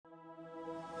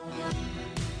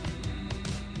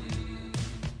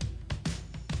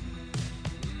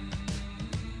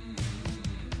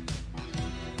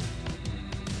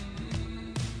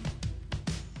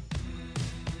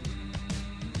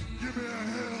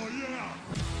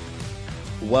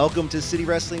Welcome to City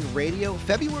Wrestling Radio,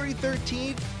 February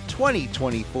 13th,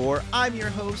 2024. I'm your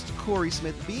host, Corey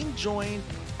Smith, being joined,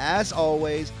 as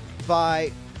always,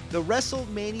 by the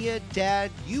Wrestlemania dad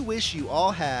you wish you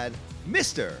all had,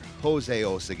 Mr. Jose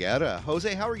Oseguera.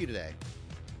 Jose, how are you today?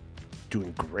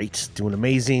 Doing great, doing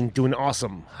amazing, doing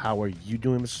awesome. How are you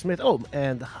doing, Mr. Smith? Oh,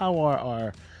 and how are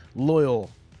our loyal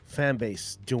fan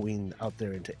base doing out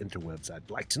there into interwebs? I'd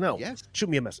like to know. Yes. Shoot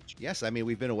me a message. Yes, I mean,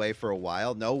 we've been away for a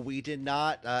while. No, we did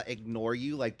not ignore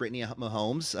you like Brittany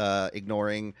Mahomes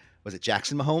ignoring, was it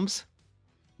Jackson Mahomes?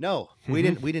 No, we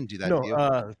didn't do that to No,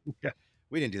 you. yeah.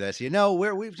 We didn't do that to you. No,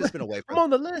 we've just been away I'm for on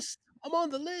the list. I'm on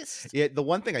the list. Yeah, the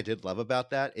one thing I did love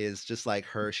about that is just like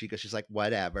her, she's like,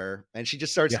 whatever. And she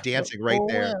just starts Yeah. dancing right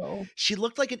there. Well. She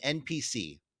looked like an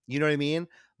NPC. You know what I mean?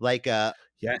 Like Yes.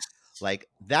 like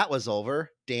that was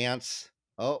over. Dance.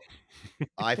 Oh,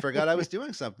 I forgot I was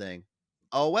doing something.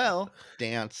 Oh well,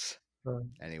 dance.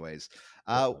 Anyways,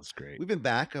 That's great. we've been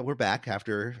back. We're back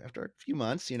after a few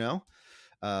months,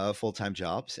 full-time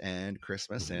jobs and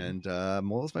Christmas and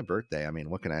well, it's my birthday. I mean,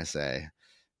 what can I say?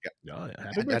 Oh, yeah. I Happy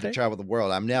had to birthday. travel the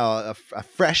world. I'm now a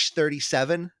fresh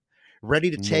 37,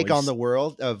 ready to take on Nice. the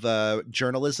world of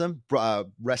journalism,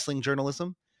 wrestling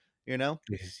journalism. You know,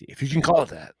 If you can call it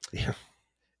that. Yeah.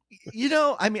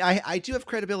 I mean, I do have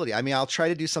credibility. I mean, I'll try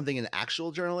to do something in the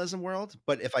actual journalism world,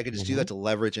 but if I could just do that to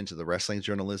leverage into the wrestling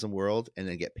journalism world and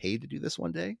then get paid to do this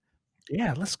one day,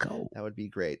 Yeah, let's go. that would be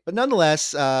great. But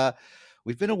nonetheless,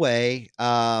 we've been away,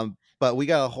 but we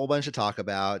got a whole bunch to talk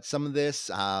about. Some of this,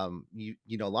 a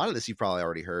lot of this you've probably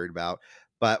already heard about.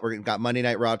 But we're got Monday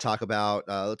Night Raw to talk about.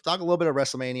 Let's talk a little bit of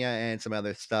WrestleMania and some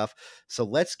other stuff. So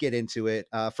let's get into it.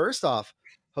 First off,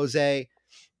 Jose,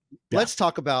 let's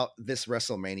talk about this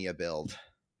WrestleMania build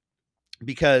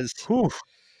because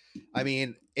I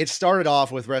mean, it started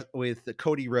off with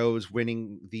Cody Rhodes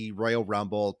winning the Royal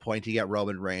Rumble, pointing at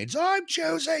Roman Reigns. I'm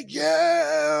choosing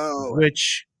you,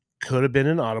 which could have been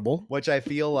an audible. Which I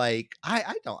feel like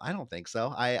I don't think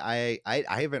so. I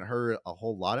haven't heard a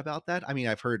whole lot about that. I mean,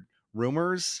 I've heard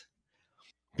rumors.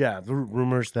 Yeah, the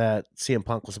rumors that CM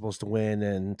Punk was supposed to win,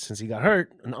 and since he got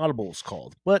hurt, an audible was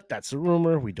called. But that's a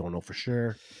rumor. We don't know for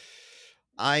sure.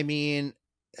 I mean,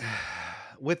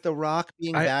 with The Rock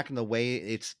being back in the way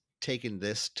it's taken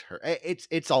this turn,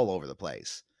 it's all over the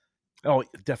place. Oh,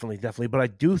 definitely. But I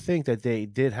do think that they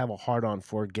did have a hard on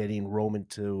for getting Roman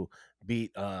to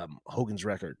beat Hogan's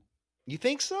record. You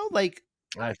think so? Like,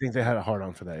 I think they had a hard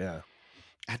on for that. Yeah.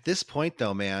 At this point,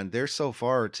 though, man, they're so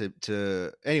far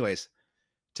anyways.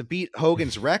 To beat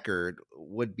Hogan's record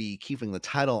would be keeping the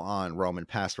title on Roman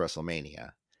past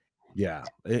WrestleMania. Yeah,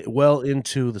 well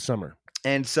into the summer.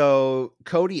 And so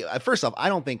Cody, first off, I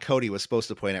don't think Cody was supposed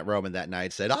to point at Roman that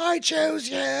night, said, I choose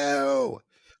you.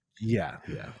 Yeah.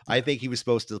 I think he was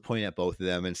supposed to point at both of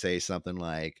them and say something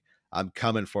like, I'm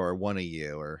coming for one of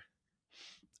you, or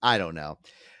I don't know.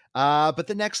 But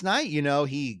the next night,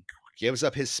 he gives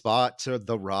up his spot to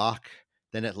The Rock.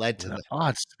 Then it led to the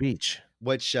odd speech.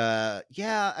 Which, I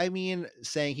mean,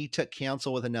 saying he took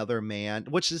counsel with another man,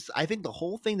 which is, I think, the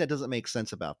whole thing that doesn't make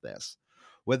sense about this.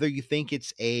 Whether you think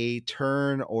it's a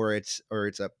turn or it's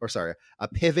a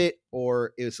pivot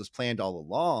or it was planned all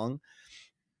along,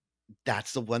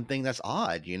 that's the one thing that's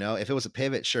odd. If it was a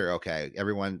pivot, sure, okay,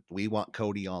 everyone, we want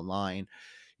Cody online.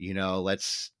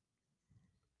 Let's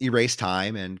erase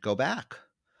time and go back.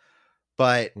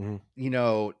 But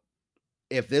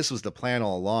if this was the plan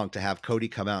all along to have Cody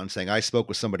come out and saying, I spoke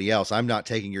with somebody else, I'm not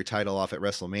taking your title off at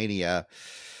WrestleMania,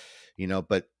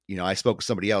 but I spoke with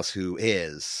somebody else who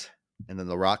is, and then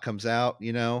The Rock comes out,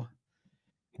 Yeah.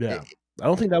 I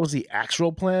don't think that was the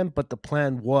actual plan, but the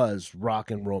plan was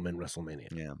Rock and Roman WrestleMania.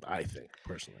 Yeah. I think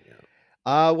personally.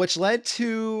 Yeah. Which led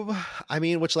to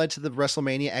the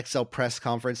WrestleMania XL press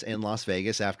conference in Las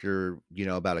Vegas after,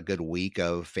 about a good week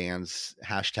of fans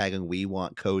hashtagging We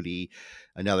Want Cody,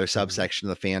 another subsection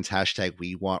of the fans hashtag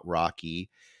We Want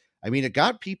Rocky. I mean, it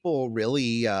got people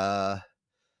really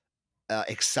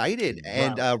excited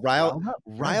and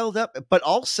riled up, but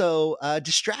also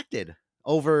distracted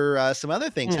over some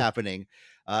other things happening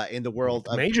in the world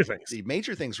of major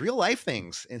things, real life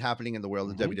things and happening in the world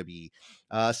of WWE.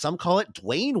 Some call it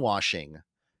Dwayne washing.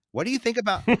 What do you think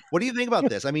about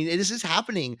this? I mean, this is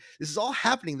happening. This is all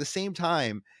happening the same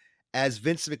time as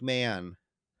Vince McMahon.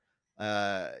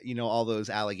 All those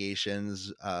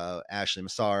allegations, Ashley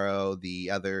Massaro,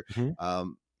 the other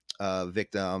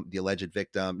victim, the alleged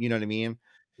victim, you know what I mean?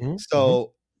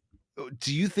 So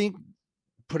do you think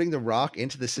putting The Rock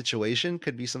into this situation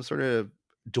could be some sort of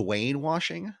Dwayne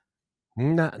washing?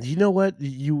 Nah, you know what?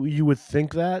 You would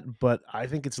think that, but I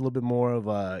think it's a little bit more of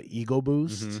a ego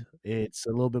boost. It's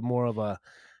a little bit more of a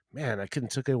Man, I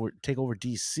couldn't take over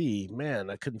DC. Man,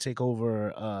 I couldn't take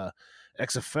over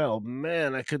XFL.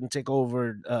 Man, I couldn't take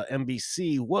over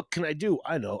NBC. What can I do?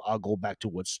 I know. I'll go back to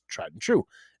what's tried and true,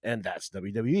 and that's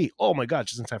WWE. Oh my God,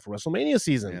 just in time for WrestleMania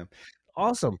season. Yeah.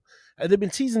 Awesome. They've been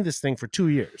teasing this thing for 2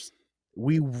 years.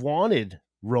 We wanted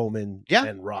Roman Yeah.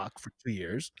 and Rock for 2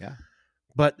 years, Yeah.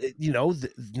 but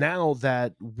now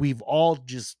that we've all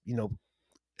just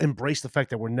embrace the fact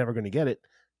that we're never going to get it,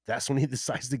 that's when he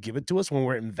decides to give it to us when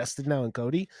we're invested now in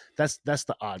Cody. That's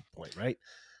the odd point, right?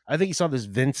 I think he saw this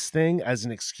Vince thing as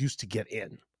an excuse to get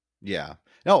in. Yeah.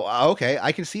 No, okay.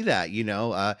 I can see that,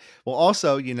 well,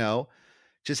 also,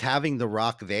 just having The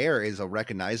Rock there is a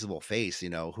recognizable face,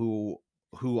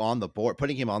 who on the board,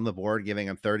 putting him on the board, giving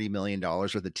him $30 million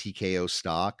worth of TKO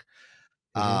stock.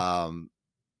 Mhm. Um,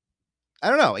 I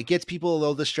don't know. It gets people a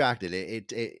little distracted.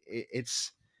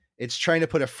 It's trying to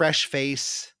put a fresh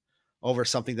face over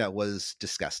something that was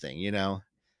disgusting.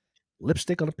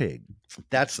 Lipstick on a pig.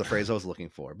 That's the phrase I was looking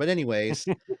for. But anyways,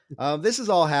 this is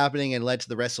all happening and led to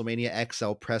the WrestleMania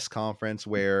XL press conference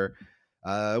where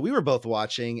we were both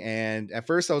watching. And at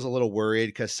first I was a little worried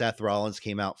because Seth Rollins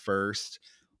came out first.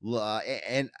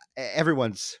 And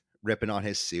everyone's ripping on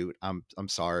his suit. I'm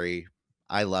sorry.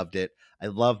 I loved it. I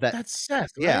love that. That's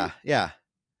Seth, Yeah, right? yeah.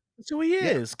 That's who he Yeah,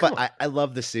 is. Come but on. I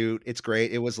love the suit. It's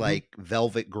great. It was Mhm. like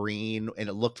velvet green, and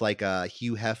it looked like a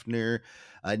Hugh Hefner,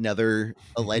 another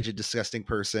alleged disgusting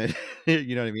person.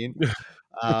 You know what I mean? Yeah.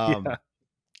 Um,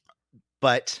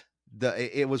 but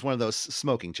it was one of those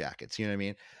smoking jackets. You know what I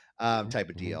mean? Mhm, Type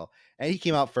of mhm. deal. And he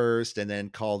came out first, and then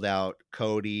called out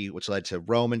Cody, which led to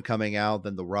Roman coming out,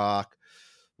 then The Rock,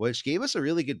 which gave us a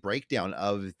really good breakdown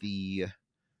of the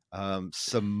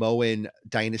Samoan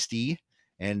dynasty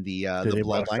and the They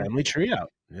brought a bloodline. family tree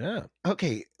out. Yeah.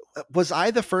 Okay, was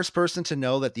I the first person to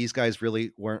know that these guys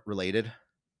really weren't related?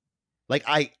 Like,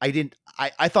 I didn't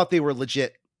I thought they were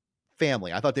legit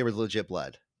family. I thought they were legit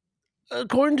blood.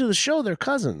 According to the show, they're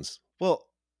cousins. Well,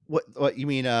 what you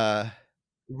mean,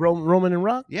 Roman and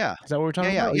Rock? yeah. Is that what we're Yeah,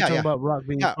 talking yeah, about? Are you yeah, talking yeah. about Rock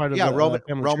being Yeah, part of yeah, the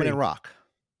family Roman and tree? Rock.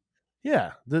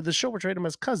 Yeah, the show portrayed them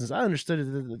as cousins. I understood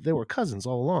it that they were cousins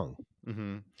all along.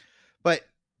 Mhm. But,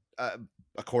 uh,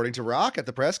 according to Rock at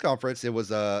the press conference, it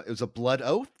was a blood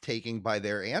oath taken by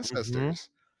their Mhm, ancestors.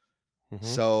 mhm.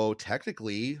 So,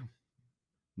 technically,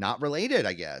 not related,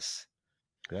 I guess.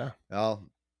 Yeah. Well,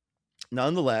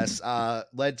 nonetheless,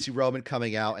 led to Roman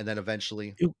coming out and then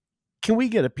eventually Ew, can we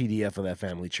get a PDF of that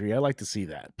family tree? I'd like to see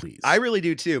that, I please. really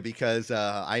do too because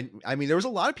I mean there was a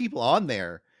lot of people on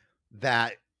there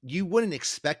that you wouldn't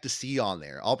expect to see on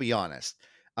there. I'll be honest.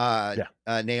 Yeah.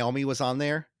 Naomi was on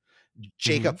there. Mhm.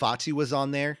 Jacob Fatu was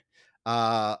on there.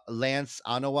 Lance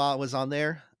Anawa was on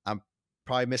there. I'm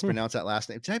probably Hmm. mispronounced that last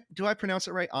name. Do I pronounce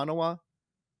it right? Anawa?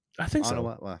 I think so.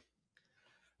 Anawa?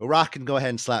 Well, Rock can go ahead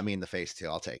and slap me in the face too.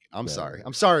 I'll take it. I'm sorry. Uh,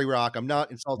 I'm sorry, Rock. I'm not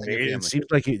insulting your it family. seems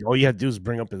like all you have to do is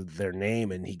bring up their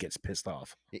name and he gets pissed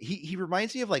off. He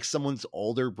reminds me of like someone's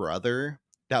older brother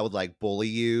that would like bully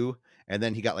you, and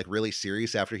then he got like really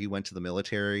serious after he went to the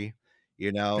military,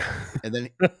 you know, and then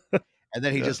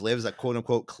he Yeah. just lives a quote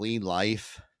unquote clean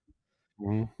life,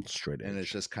 Mhm. Straight and it's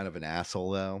edge. just kind of an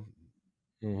asshole though,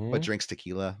 but Mhm. drinks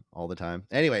tequila all the time.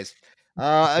 Anyways,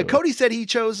 Sure. Cody said he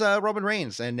chose Roman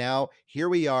Reigns, and now here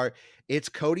we are. It's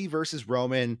Cody versus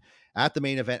Roman at the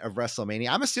main event of WrestleMania.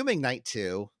 I'm assuming night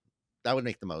two. That would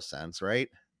make the most sense, right?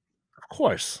 Of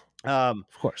course. Um,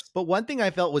 Of course. but one thing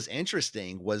I felt was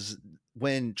interesting was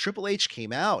when Triple H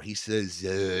came out, he says,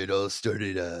 it all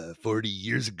started 40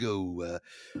 years ago.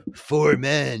 Four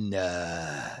men,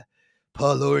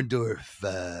 Paul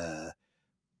Orndorff,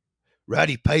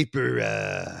 Roddy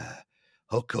Piper,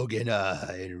 Hulk Hogan,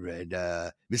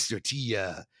 and Mr. T,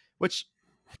 which,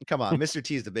 come on, Mr.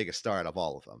 T is the biggest star out of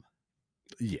all of them.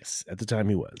 Yes, at the time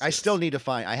he was, I still yes. need to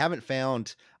find, I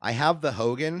have the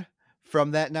Hogan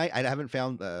from that night. I haven't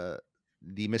found the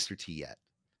Mr. T yet.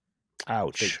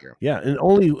 Ouch. Figure. Yeah, and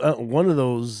only, one of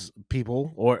those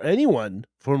people or anyone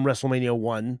from WrestleMania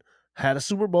 1 had a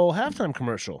Super Bowl halftime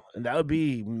commercial, and that would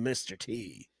be Mr.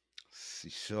 T.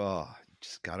 Oh,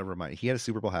 just gotta remind. He had a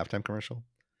Super Bowl halftime commercial.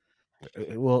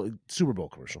 Well, Super Bowl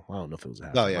commercial. I don't know if it was a Oh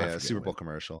halftime. yeah, I yeah, forget Super Bowl when.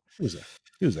 commercial. He was there.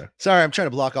 He was there. Sorry, I'm trying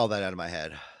to block all that out of my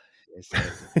head. It's I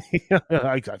feel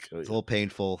a you. little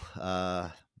painful.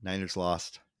 Niners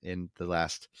lost in the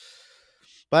last,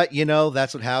 but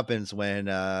that's what happens when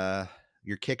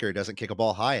your kicker doesn't kick a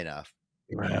ball high enough.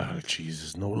 Oh,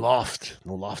 Jesus, no loft.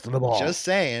 No loft on the ball. Just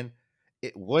saying,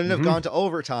 it wouldn't have Mhm. gone to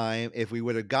overtime if we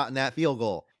would have gotten that field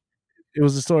goal. It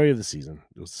was the story of the season.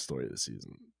 It was the story of the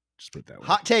season. Just put it that way.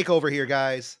 Hot take over here,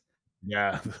 guys.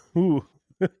 Yeah. Ooh.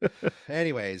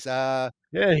 Anyways, Anyway.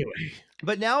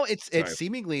 But now it's Sorry.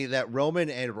 seemingly that Roman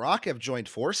and Rock have joined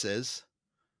forces,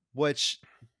 which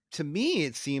to me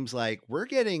it seems like we're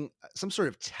getting some sort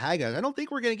of tag out. I don't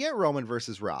think we're going to get Roman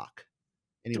versus Rock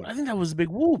Dude, I anymore. think that was a big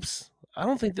whoops. I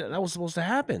don't think that that was supposed to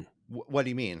happen. What do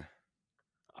you mean?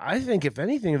 I think if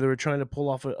anything, they were trying to pull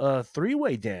off a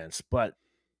three-way dance, but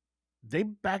they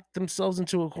backed themselves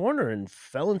into a corner and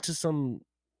fell into some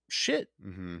shit.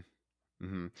 Mhm.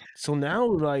 Mhm. So now,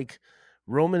 like,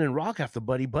 Roman and Rock have to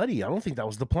buddy buddy. I don't think that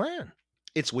was the plan.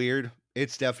 It's weird.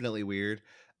 It's definitely weird.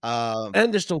 Um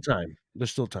And there's still time.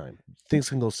 There's still time. Things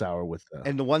can go sour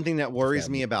and the one thing that with the worries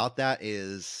me family. about that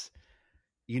is,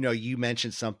 you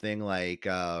mentioned something like,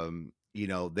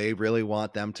 they really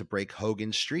want them to break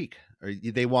Hogan's streak, or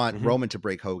they want Mhm, Roman to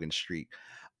break Hogan's streak.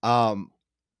 Um,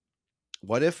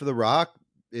 what if The Rock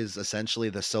is essentially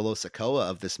the solo Sikoa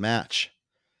of this match,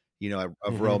 of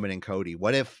mhm, Roman and Cody?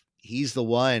 What if he's the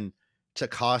one to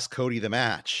cost Cody the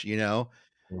match,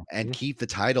 and mhm, keep the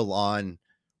title on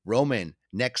Roman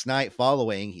next night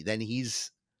following? Then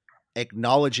he's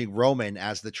acknowledging Roman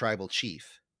as the tribal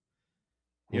chief.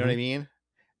 You know what I mhm. mean?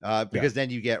 Yeah, Because then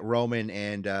you get Roman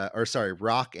and or sorry,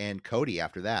 Rock and Cody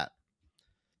after that.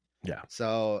 yeah.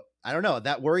 So I don't know.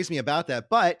 That worries me about that.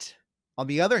 But on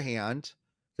the other hand,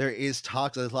 there is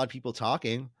talk. There's a lot of people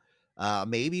talking.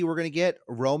 Maybe we're gonna get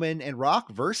Roman and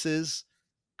Rock versus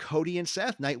Cody and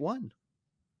Seth night one.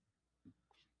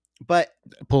 But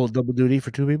Pull double duty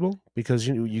for 2 people because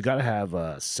you gotta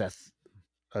have, Seth,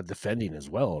 defending as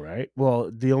well, right? Well,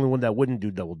 the only one that wouldn't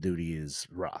do double duty is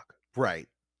Rock. right.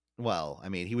 Well, I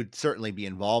mean, he would certainly be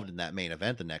involved in that main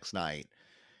event the next night.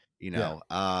 You Yeah.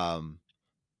 know,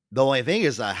 the only thing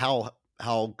is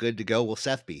how good to go will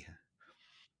Seth be?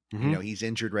 Mhm. He's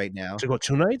injured right now. To go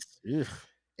 2 nights? Ugh.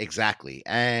 Exactly,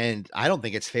 and I don't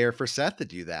think it's fair for Seth to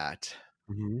do that.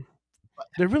 Mhm.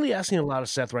 They're really asking a lot of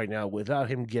Seth right now without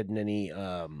him getting any,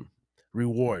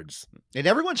 rewards. And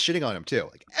everyone's shitting on him too,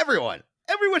 like, everyone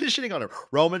is shitting on him.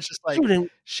 Roman's just, like, Dude, and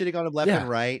shitting on him left and yeah.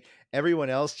 right. Everyone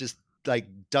else just, like,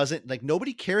 doesn't like,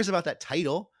 nobody cares about that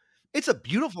title. It's a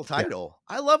beautiful Yeah. title.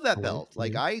 I love that Mhm, belt.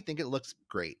 Like, mhm. I think it looks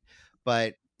great,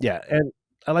 but Yeah, and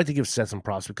I like to give Seth some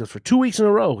props because for 2 weeks in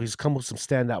a row, he's come with some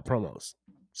standout promos.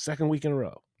 2nd week in a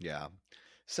row. yeah.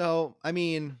 So, I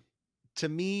mean, to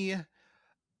me,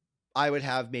 I would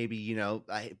have maybe,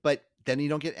 but then you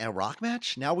don't get a Rock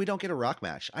match? Now we don't get a Rock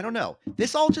match. I don't know.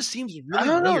 This all just seems I really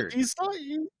don't know. weird.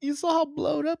 You saw how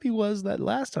blowed up he was that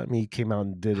last time he came out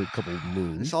and did a couple This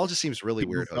moves. all just seems really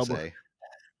weird, People's elbow.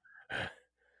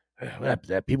 Jose.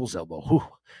 That people's elbow. Whew.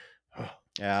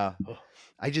 Yeah.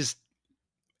 I just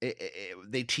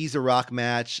they tease a Rock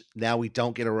match. Now we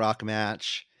don't get a Rock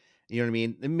match. You know what I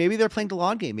mean? And maybe they're playing the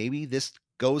long game. Maybe this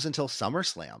goes until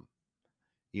SummerSlam.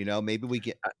 Maybe we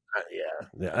get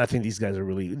Yeah, I think these guys are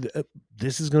really.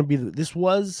 This is going to be. This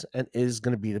was and is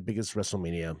going to be the biggest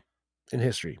WrestleMania in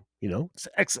history.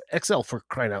 It's XL for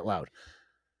crying out loud.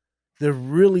 They're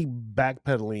really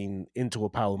backpedaling into a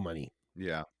pile of money.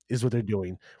 yeah, Is what they're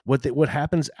doing. What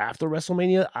happens after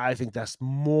WrestleMania? I think that's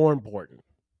more important.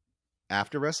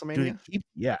 after Do they WrestleMania? keep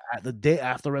at the day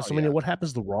after Oh yeah. WrestleMania? What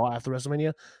happens to Raw after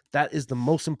WrestleMania? That is the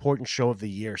most important show of the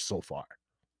year so far.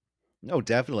 No,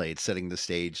 definitely. It's setting the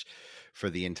stage for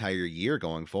the entire year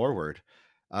going forward.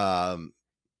 Um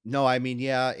no, I mean,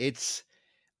 yeah,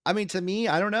 to me,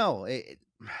 I don't know.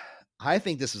 I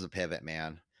think this is a pivot,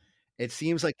 man. It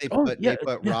seems like Oh they yeah,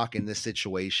 put yeah. Rock in this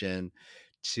situation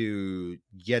to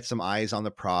get some eyes on the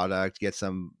product, get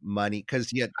some money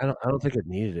because yet I don't think it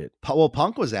needed it.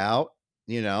 Punk was out,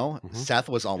 Mhm. Seth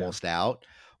was Yeah. almost out.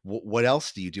 What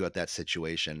else do you do at that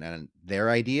situation? And their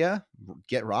idea,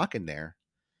 get Rock in there.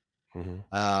 Mhm.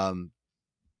 Um,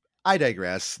 I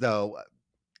digress, though.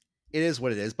 It is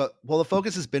what it is. But the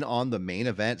focus has been on the main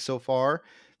event so far.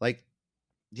 Like,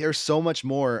 there's so much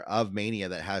more of Mania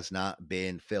that has not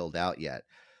been filled out yet.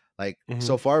 Like,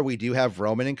 so Mhm. far, we do have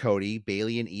Roman and Cody,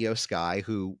 Bailey and Io Sky,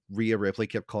 who Rhea Ripley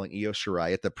kept calling Io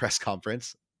Shirai at the press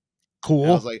conference. And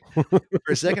I was Cool. like,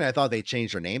 for a second, I thought they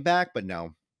changed their name back, but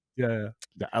no, Yeah.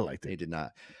 Yeah, I liked they it. did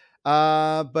not.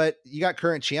 But you got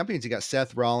current champions. You got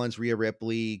Seth Rollins, Rhea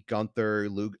Ripley, Gunther,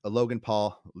 Logan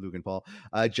Paul,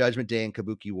 Judgment Day, and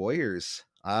Kabuki Warriors.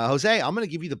 Jose, I'm going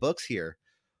to give you the books here.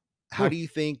 How Hmm. do you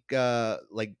think,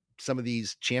 like some of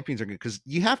these champions are going? Because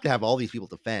you have to have all these people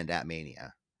defend at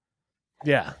Mania.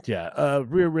 Yeah, yeah.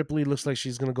 Rhea Ripley looks like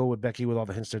she's gonna go with Becky with all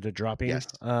the hints that they're dropping. Yes.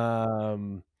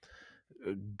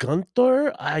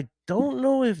 Gunther, I don't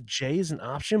know if Jay is an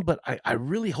option, but I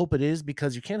really hope it is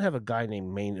because you can't have a guy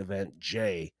named Main Event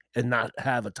Jay and not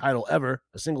have a title ever,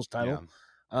 a singles Yeah. title.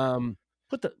 Um,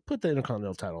 put the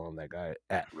Intercontinental title on that guy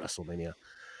at WrestleMania.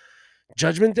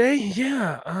 Judgment Day,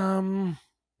 yeah.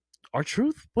 Our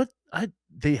truth, what I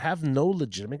they have no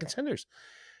legitimate contenders.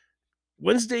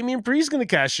 When's Damian Priest going to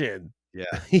cash in?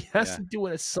 Yeah. He has Yeah. to do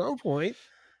it at some point.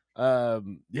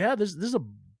 Yeah, there's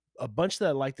a bunch that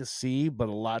I like to see, but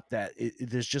a lot that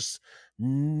there's just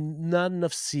not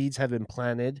enough seeds have been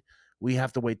planted. We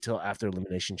have to wait till after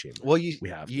Elimination Chamber. Well, We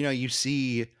have to. you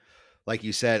see, like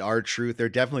you said, our truth. They're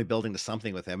definitely building to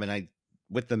something with him, and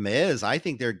with the Miz, I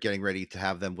think they're getting ready to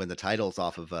have them win the titles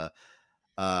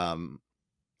um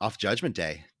off Judgment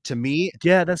Day.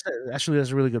 Yeah, that's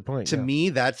a really good point. To Yeah. me,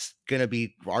 that's gonna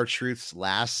be our truth's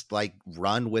last like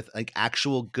run with like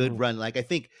actual good Mhm. run. Like I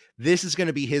think this is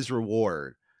gonna be his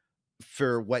reward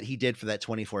for what he did for that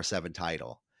 24/7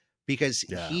 title because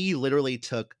Yeah. he literally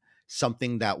took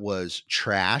something that was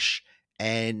trash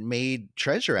and made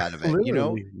treasure out of it, you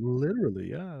know?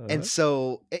 Literally, yeah. And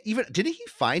so even didn't he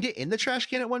find it in the trash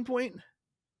can at one point?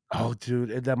 Oh,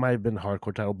 dude, that might have been a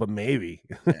hardcore title, but maybe.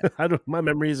 Yeah. I don't my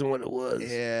memory isn't what it was.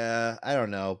 Yeah, I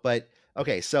don't know, but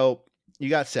okay, so you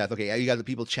got Seth. Okay, you got the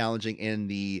people challenging in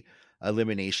the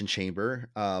elimination chamber.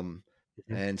 Mhm,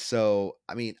 And so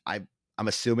I mean, I'm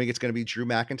assuming it's going to be Drew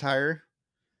McIntyre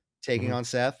taking mhm, on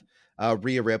Seth.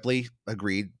 Rhea Ripley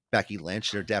agreed. Becky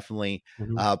Lynch, they're definitely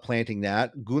mhm, planting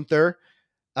that. Gunther.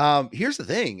 Here's the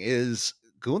thing: is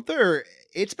Gunther?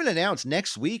 It's been announced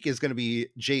next week is going to be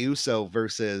Jey Uso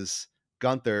versus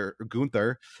Gunther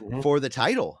mhm. for the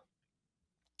title.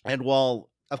 And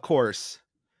while, of course,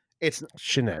 it's yeah,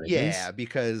 Shenanigans.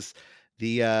 because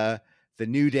the uh the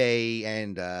New Day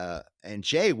and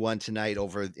Jay won tonight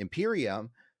over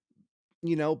Imperium,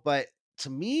 but to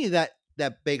me that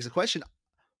begs the question,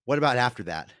 what about after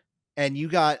that? And you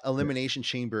got Yeah. Elimination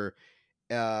Chamber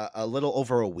a little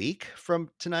over a week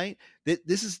from tonight.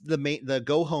 This is the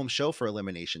go home show for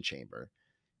Elimination Chamber,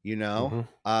 you know? Mhm.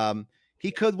 Um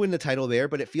he could win the title there,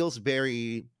 but it feels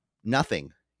very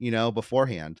nothing,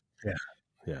 beforehand. Yeah,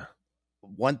 yeah.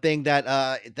 One thing that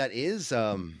is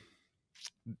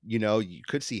you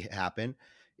could see happen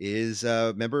is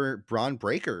remember Braun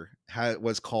Breaker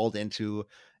was called into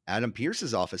Adam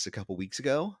Pierce's office a couple weeks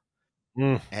ago,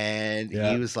 Mm, and yeah.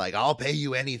 he was like, "I'll pay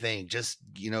you anything. Just,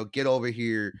 get over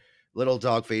here, little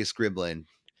dog face Gremlin.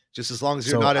 Just as long as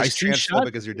you're So, not as icy shot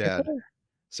transphobic as your dad." Breaker?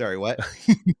 Sorry, what?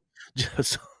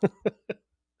 Just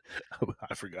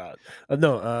I forgot.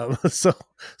 No,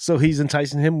 so he's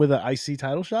enticing him with an IC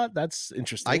title shot? That's I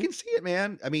interesting. can see it,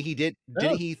 man. I mean, didn't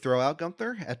Yeah. he throw out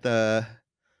Gunther at the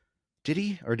did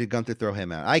he? Or did Gunther throw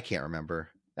him out? I can't remember.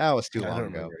 That was too I long don't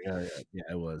ago. remember. Yeah, yeah, yeah,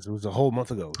 it was. It was a whole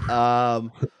month ago.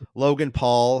 Um, Logan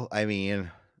Paul, I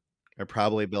mean, they're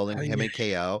probably building him Yeah. and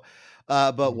KO.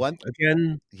 But Mhm. one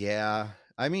Again, yeah,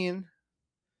 I mean,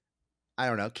 I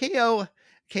don't know.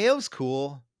 KO's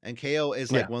cool, and KO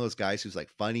is yeah. like one of those guys who's like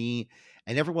funny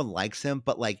and everyone likes him,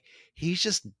 but like he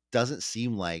just doesn't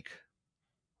seem like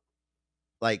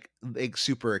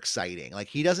super exciting. Like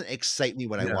he doesn't excite me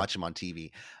when I Yeah. watch him on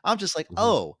TV. I'm just like, Mhm,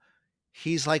 "Oh,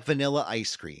 he's like vanilla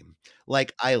ice cream."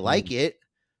 Like I like mm, it,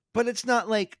 but it's not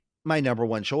like my number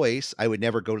one choice. I would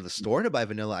never go to the store to buy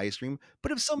vanilla ice cream,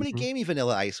 but if somebody mhm. gave me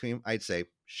vanilla ice cream, I'd say,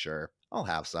 "Sure, I'll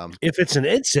have some." If it's an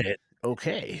incident,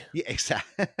 okay. Yeah,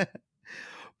 exactly.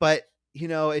 But,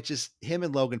 it just him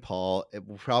and Logan Paul, it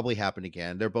will probably happen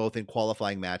again. They're both in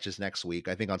qualifying matches next week,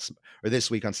 I think or this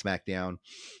week on SmackDown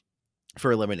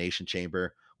for Elimination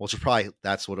Chamber, which will probably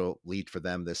that's what'll lead for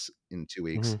them this in 2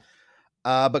 weeks. Mhm.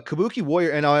 But Kabuki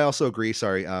Warrior, and I also agree,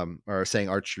 sorry, or saying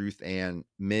R-Truth and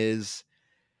Miz,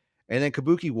 and then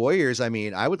Kabuki Warriors, I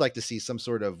mean, I would like to see some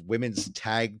sort of women's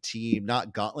tag team,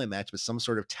 not gauntlet match, but some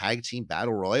sort of tag team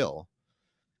battle royal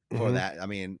for Mhm. that. I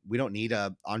mean, we don't need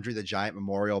a Andre the Giant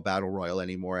Memorial Battle Royal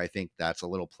anymore. I think that's a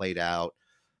little played out.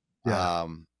 Yeah.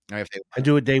 And if they And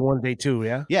do it day 1, day 2,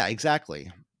 yeah? Yeah,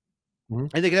 exactly. Mhm.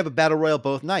 And they could have a battle royal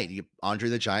both night. You Andre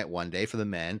the Giant one day for the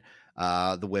men,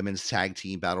 the women's tag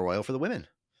team battle royal for the women.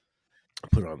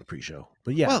 Put it on the pre-show.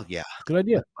 But yeah, Well, yeah. good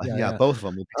idea. Yeah, Yeah, yeah. both of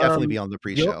them will definitely be Um, on the the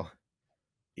pre-show.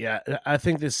 Yeah, I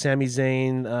think this Sami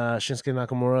Zayn, Shinsuke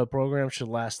Nakamura program should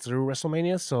last through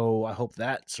WrestleMania, so I hope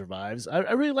that survives. I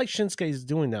really like Shinsuke's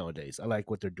doing nowadays. I like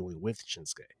what they're doing with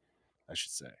Shinsuke, I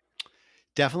should say.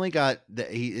 Definitely got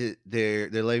they're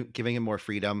like giving him more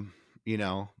freedom, you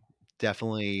know. And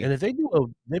Definitely. if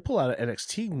they pull out an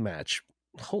NXT match,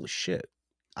 holy shit.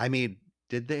 I mean,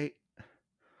 did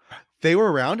they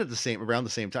were around the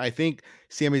same time. I think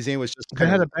Sami Zayn was just They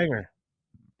kind had of a banger.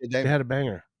 did They they had a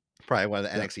banger. probably one of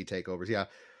the Yeah. NXT takeovers, yeah.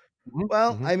 Mhm,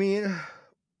 Well, mhm. I mean,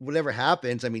 whatever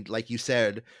happens, I mean, like you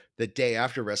said, the day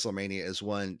after WrestleMania is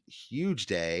one huge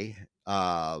day,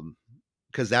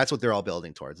 because that's what they're all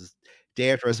building towards. Is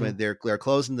day after Mhm. WrestleMania, they're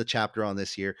closing the chapter on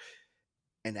this year.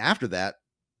 And after that,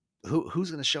 who's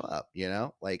going to show up?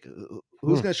 Like who's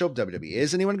Hmm. going to show up WWE?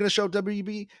 Is anyone going to show up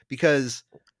WWE? Because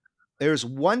there's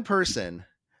one person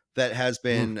that has Hmm.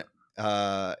 been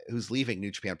who's leaving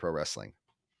New Japan Pro Wrestling.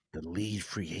 The lead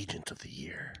free agent of the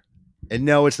year. And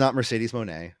no, it's not Mercedes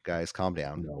Moné. Guys, calm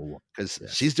down. No. Because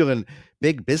she's Yes. doing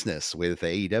big business with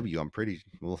AEW. I'm pretty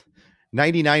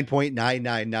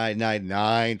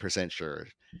 99.99999% sure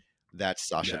that's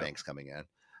Sasha Yeah. Banks coming in.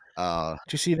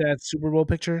 Did you see that Super Bowl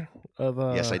picture of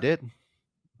Yes, I did.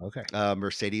 Okay.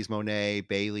 Mercedes Moné,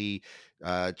 Bailey,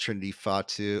 Trinity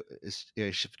Fatu,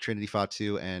 Trinity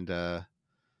Fatu, and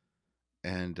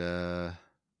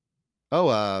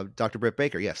Dr. Britt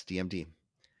Baker. Yes, DMD.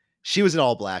 She was in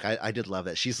all black. I did love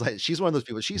that. She's one of those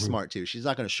people. She's Mhm. smart too. She's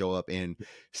not going to show up in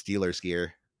Steelers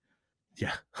gear.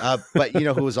 Yeah. But you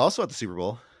know who was also at the Super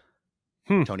Bowl?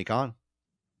 Hmm. Tony Khan.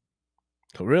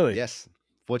 Oh, really? Yes,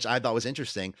 which I thought was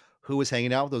interesting. Who was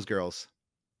hanging out with those girls?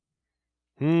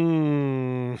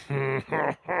 Hmm.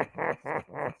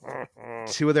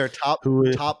 Two of their top Who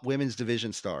is top women's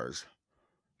division stars.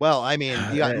 Well, I mean,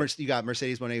 you got eh, you got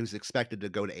Mercedes Moné, who's expected to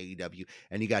go to AEW,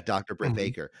 and you got Dr. Britt mhm.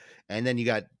 Baker, and then you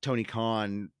got Tony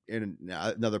Khan in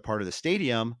another part of the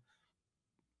stadium.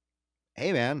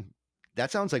 Hey, man, that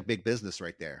sounds like big business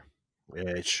right there.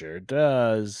 It sure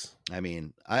does. I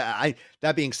mean, I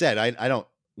that being said, I don't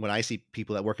when I see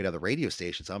people that work at other radio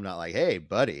stations, I'm not like, hey,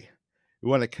 buddy, you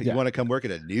Yeah. want to come work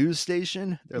at a news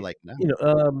station? They're Y like,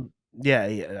 no. yeah,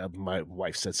 yeah, my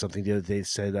wife said something the other day,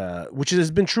 said, which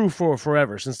has been true for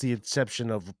forever, since the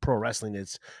inception of pro wrestling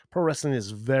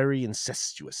is very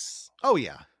incestuous. Oh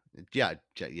yeah.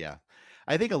 Yeah.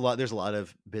 I think there's a lot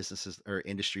of businesses or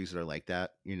industries that are like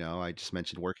that. I just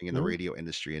mentioned working in the Mhm. radio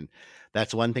industry, and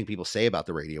that's one thing people say about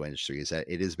the radio industry is that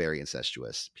it is very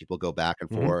incestuous. People go back and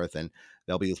Mhm. forth, and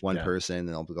they'll be with one Yeah. person and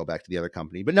they'll go back to the other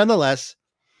company. But nonetheless,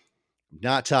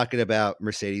 not talking about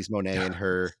Mercedes Monet and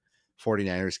her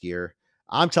 49ers gear.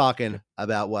 I'm talking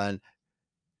about one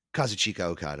Kazuchika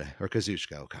Okada or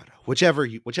Kazuchika Okada, whichever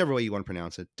way you want to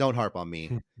pronounce it. Don't harp on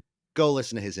me. Go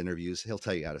listen to his interviews. He'll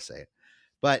tell you how to say it.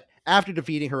 But after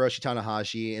defeating Hiroshi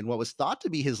Tanahashi in what was thought to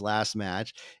be his last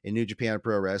match in New Japan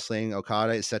Pro Wrestling,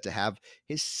 Okada is set to have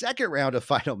his second round of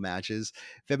final matches.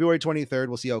 February 23rd,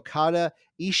 we'll see Okada,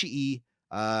 Ishii,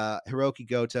 Hiroki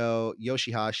Goto,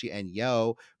 Yoshihashi, and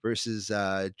Yo versus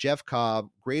Jeff Cobb,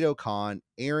 Great Khan,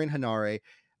 Aaron Hanare,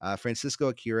 Francisco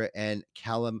Akira, and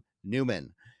Callum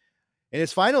Newman. In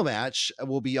his final match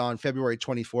will be on February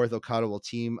 24th. Okada will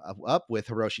team up with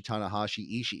Hiroshi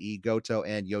Tanahashi, Ishii, Goto,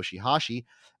 and Yoshihashi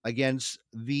against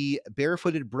the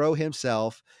barefooted bro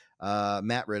himself,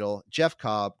 Matt Riddle, Jeff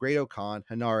Cobb, Great Khan,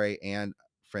 Hanare, and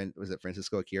was it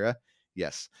Francisco Akira?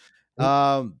 Yes.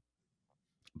 Mhm.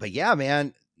 But yeah,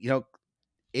 man,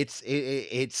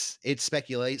 it's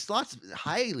speculates lots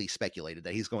highly speculated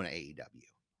that he's going to AEW.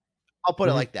 I'll put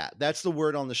it Mhm. like that. That's the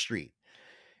word on the street.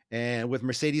 And with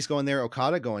Mercedes going there,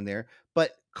 Okada going there.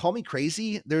 But call me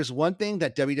crazy. There's one thing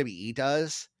that WWE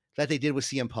does that they did with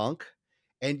CM Punk.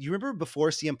 And you remember before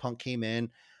CM Punk came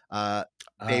in,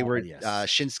 they were Yes.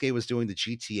 Shinsuke was doing the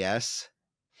GTS.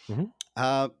 Mhm.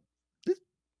 Uh,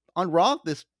 on Raw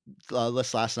this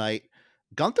last night,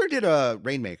 Gunther did a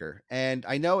Rainmaker, and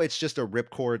I know it's just a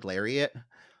ripcord lariat,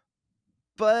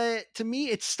 but to me,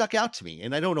 it stuck out to me,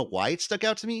 and I don't know why it stuck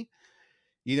out to me.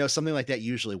 Something like that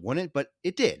usually wouldn't, but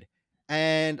it did.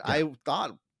 And Yeah. I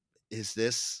thought, is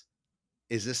this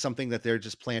something that they're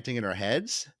just planting in our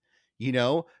heads?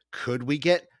 Could we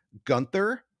get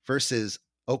Gunther versus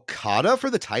Okada for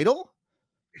the title?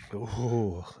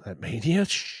 Oh, that Mania?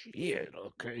 Shit.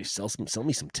 Okay, sell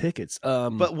me some tickets.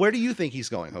 But where do you think he's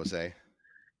going, Jose?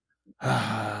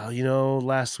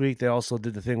 Last week they also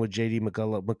did the thing with JD,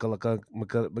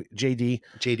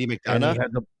 JD and he McDonough?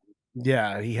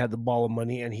 had he had the ball of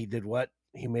money, and he did what?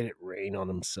 He made it rain on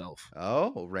himself.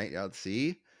 Oh, right.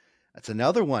 See, that's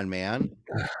another one, man.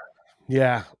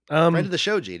 Yeah. Friend of the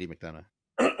show, JD McDonough.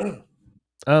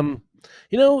 Um,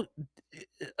 you know,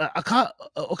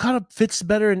 Okada fits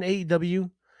better in AEW.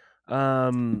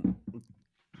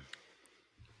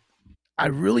 I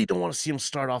really don't want to see him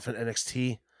start off in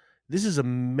NXT. This is a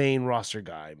main roster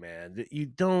guy, man.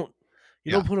 You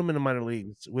Yeah. don't put him in the minor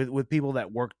leagues with people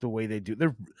that work the way they do.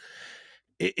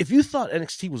 If you thought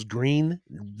NXT was green,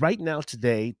 right now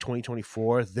today,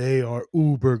 2024, they are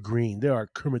uber green. They are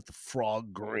Kermit the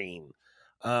Frog green.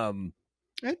 Eh,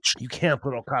 You can't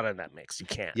put Okada in that mix. You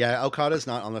can't. Yeah, Okada's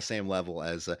not on the same level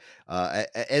as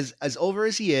over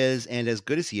as he is and as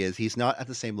good as he is. He's not at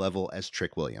the same level as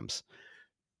Trick Williams.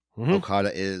 Mhm.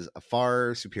 Okada is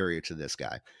far superior to this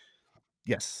guy.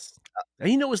 Yes.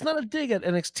 And, it's not a dig at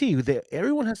NXT.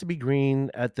 Everyone has to be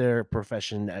green at their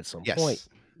profession at some point. Yes,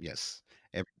 yes,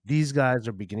 ev These guys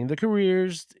are beginning their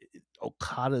careers.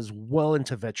 Okada is well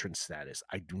into veteran status.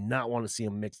 I do not wanna see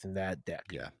him mixed in that deck.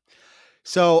 yeah.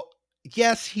 So,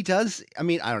 yes, he does. I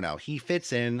mean, I don't know. He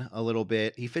fits in a little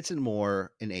bit. He fits in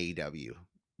more in AEW.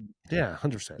 Yeah,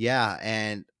 100%. Yeah,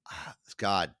 and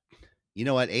God, you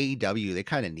know what? AEW, they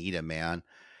kind of need him, man.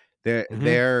 Their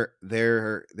Mhm, their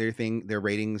their thing, their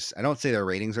ratings. I don't say their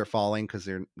ratings are falling because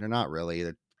they're not really.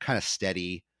 They're kind of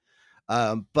steady.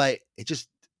 But it just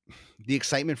the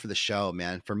excitement for the show,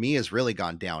 man, for me has really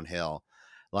gone downhill.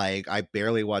 Like I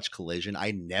barely watch Collision.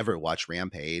 I never watch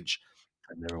Rampage.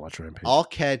 I never watched I'll Rampage.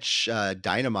 catch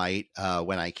Dynamite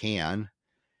when I can,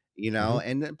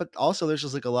 Mhm, but also there's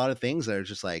just like a lot of things that are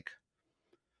just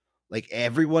like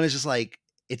everyone is just like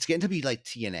it's getting to be like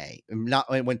TNA. Not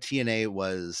when TNA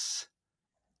was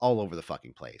all over the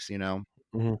fucking place.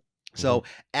 mhm, So mhm,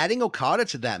 adding Okada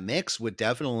to that mix would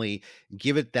definitely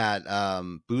give it that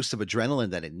boost of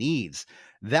adrenaline that it needs.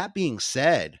 That being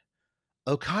said,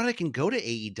 Okada can go to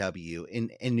AEW in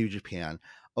New Japan.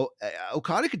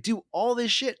 Okada could do all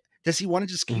this shit. Does he want to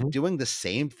just keep mhm, doing the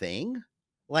same thing?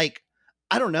 Like,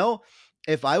 I don't know.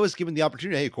 If I was given the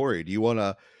opportunity, hey Corey, do you want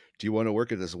to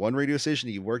work at this one radio station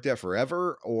that you worked at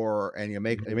forever, or and you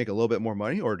mhm, make a little bit more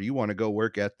money, or do you want to go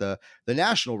work at the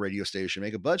national radio station,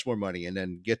 make a bunch more money, and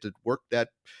then get to work that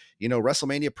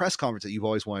WrestleMania press conference that you've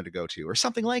always wanted to go to, or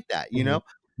something like that? mhm.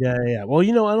 Yeah, yeah, yeah. Well,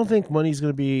 I don't think money's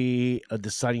gonna be a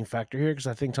deciding factor here because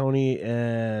I think Tony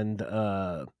and,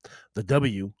 the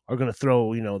W are gonna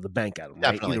throw, the bank at him, right?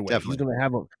 Definitely, Either way, definitely.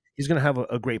 he's gonna have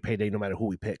a great payday no matter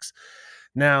who he picks.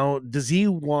 Now, does he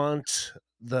want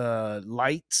the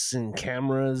lights and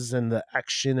cameras and the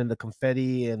action and the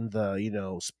confetti and the,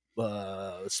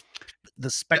 the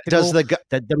Does spectacle the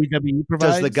that WWE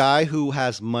Does the provides? guy who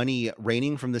has money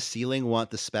raining from the ceiling want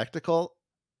the spectacle?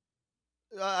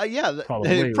 Yeah,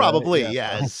 Probably, right? probably, Yeah.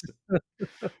 yes.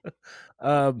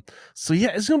 Um, so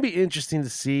yeah, it's gonna be interesting to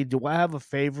see. Do I have a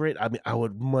favorite? I mean, I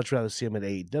would much rather see him at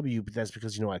AEW, but that's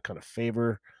because I kind of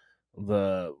favor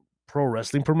the pro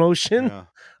wrestling promotion. Yeah.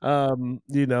 I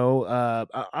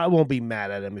won't be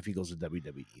mad at him if he goes to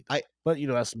WWE I though. But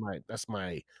that's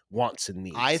my wants and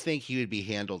I needs. think he would be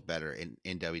handled better in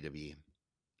WWE.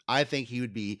 I think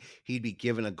he'd be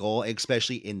given a goal,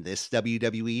 especially in this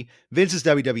WWE. Vince's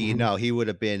WWE, Mhm. no, he would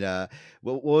have been,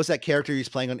 what was that character he's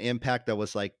playing on Impact that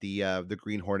was like the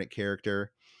Green Hornet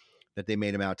character that they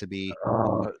made him out to be?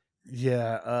 Uh,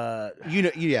 yeah,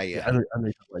 Yeah, yeah, yeah. I know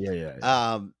you're talking about, yeah, yeah, yeah.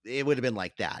 It would have been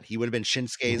like that. He would have been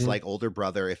Shinsuke's, Mhm, like, older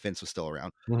brother if Vince was still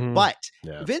around. mhm, But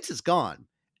yeah. Vince is gone,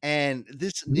 and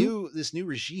this Mhm, new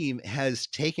regime has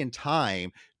taken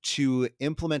time to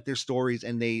implement their stories,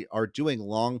 and they are doing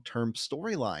long-term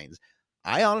storylines.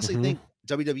 I honestly mhm. think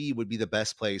WWE would be the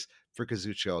best place for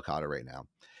Kazuchika Okada right now.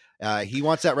 He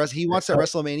wants that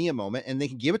WrestleMania moment, and they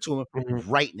can give it to him Mhm,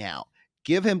 right now.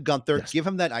 Give him Gunther, yes. give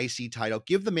him that IC title,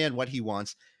 give the man what he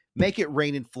wants, make it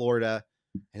rain in Florida,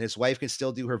 and his wife can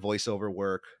still do her voiceover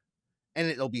work, and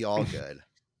it'll be all good.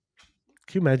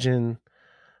 Can you imagine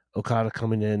Okada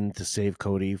coming in to save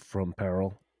Cody from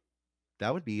peril?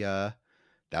 That would be that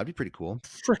would be pretty cool.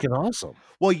 Freaking awesome.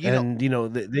 Well, And,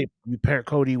 they you pair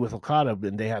Cody with Okada,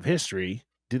 and they have history.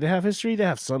 Do they have history? They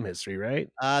have some history, right?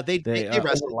 they they, They, they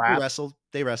wrestled, they overlap. wrestled,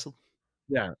 they wrestled.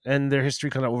 Yeah, and their history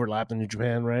kinda overlapped in New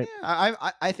Japan, right? Yeah,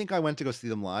 I think I went to go see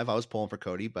them live. I was pulling for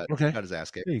Cody, but Okay, got his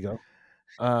ass kicked. there you go.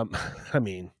 I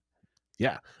mean,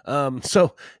 yeah.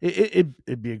 So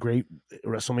it'd be a great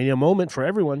WrestleMania moment for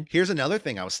everyone. Here's another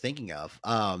thing I was thinking of.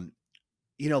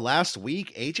 Last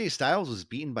week AJ Styles was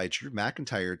beaten by Drew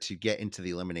McIntyre to get into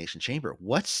the Elimination Chamber.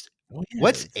 Oh, yeah,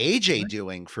 What's AJ right?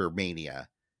 doing for Mania?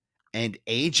 And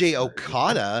AJ That's a very good point.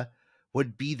 Okada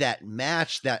would be that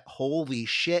match that holy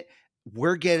shit,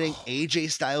 we're getting AJ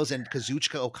Styles and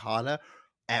Kazuchika Okada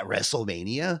at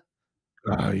WrestleMania?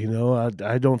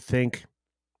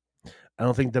 I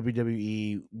don't think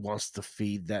WWE wants to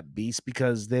feed that beast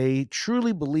because they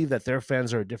truly believe that their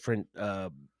fans are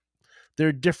they're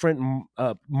a different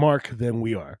mark than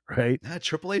we are, right?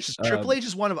 Triple Um, H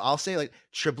is one of I'll say like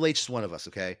Triple H is one of us,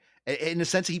 okay? In the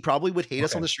sense that he probably would hate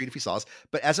us on okay. the street if he saw us,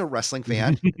 but as a wrestling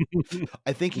fan,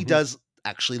 I think he Mhm. does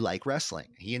actually like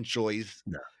wrestling. He enjoys,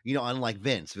 Yeah. unlike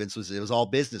Vince. It was all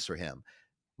business for him.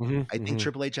 Mhm, I think mhm.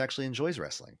 Triple H actually enjoys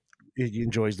wrestling. He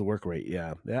enjoys the work rate,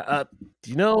 yeah. Yeah,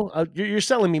 you're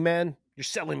selling me, man. You're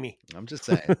selling me. I'm just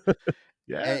saying.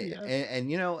 Yeah, And, yeah.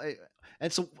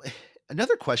 and so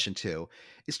another question too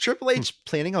is Triple Hmm. H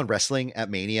planning on wrestling at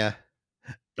Mania?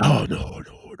 Oh, no,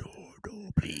 no, no,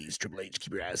 no, Please, Triple H,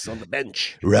 keep your ass on the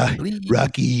bench. Please.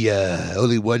 Rocky,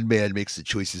 only one man makes the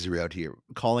choices around here.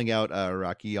 Calling out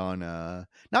Rocky on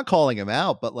not calling him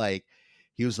out, but like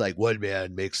he was like, one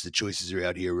man makes the choices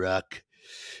around here, Rock.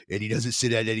 And he doesn't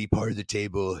sit at any part of the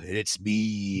table, and it's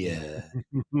me.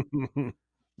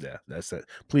 Yeah, that's it.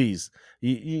 Please,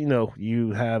 you know,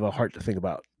 you have a heart to think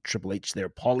about Triple H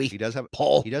there, He Paulie. does have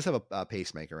Paul. he does have a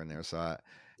pacemaker in there, so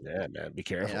Yeah, man, be and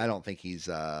careful. I don't think he's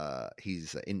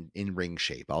in ring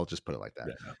shape. I'll just put it like that.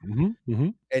 Yeah. Hmm.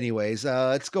 Anyways,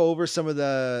 let's go over some of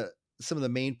the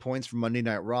main points from Monday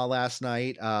Night Raw last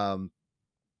night.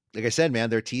 Like I said,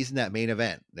 man, they're teasing that main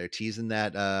event. They're teasing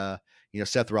that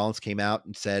Seth Rollins came out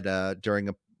and said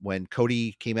when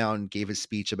Cody came out and gave his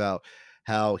speech about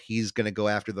how he's going to go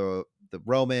after the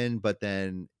Roman, but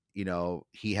then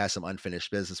he has some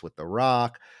unfinished business with The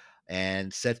Rock.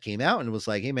 And Seth came out and was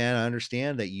like, "Hey, man, I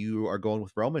understand that you are going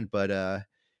with Roman, but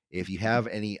if you have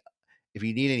any, if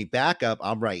you need any backup,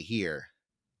 I'm right here."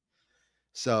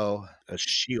 So A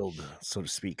shield, so to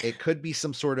speak. it could be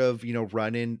some sort of,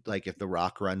 run in, like if The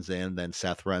Rock runs in, then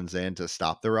Seth runs in to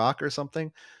stop The Rock or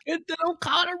something. And then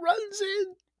Okada runs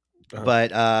in.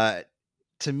 But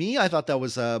to me, I thought that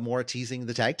was more teasing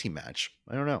the tag team match.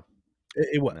 I don't know. It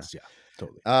Yeah. was, yeah,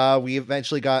 totally. We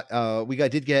eventually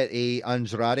did get a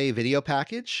Andrade video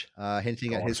package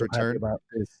hinting at Oh, I'm his so happy return. about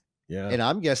this. Yeah. And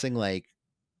I'm guessing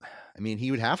I mean,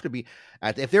 he would have to be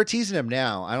if they're teasing him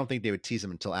now, I don't think they would tease him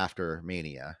until after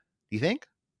Mania. Do you think?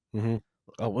 Mm-hmm.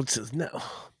 Oh, what's his no?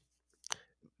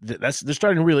 They're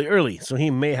starting really early, so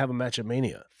he may have a match at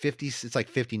Mania. It's like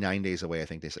 59 days away, I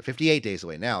think they said. 58 days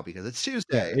away now because it's Yeah,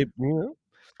 Tuesday.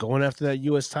 going after that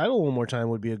U.S. title one more time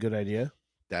would be a good idea.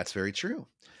 That's very true.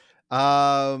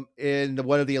 In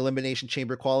one of the Elimination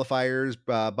Chamber qualifiers,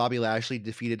 Bobby Lashley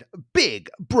defeated Big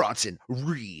Bronson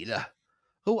Reed,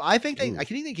 who I think I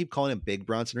think they keep calling him Big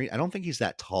Bronson Reed. I don't think he's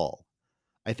that tall.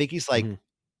 I think he's like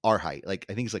our height. Like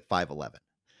I think he's like 5'11".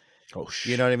 Oh,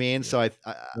 You know what I mean? Yeah.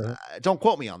 So don't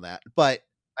quote me on that, but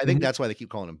I think Mhm. that's why they keep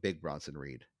calling him Big Bronson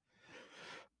Reed.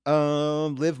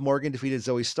 Liv Morgan defeated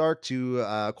Zoe Stark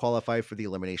to qualify for the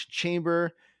Elimination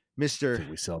Chamber. Think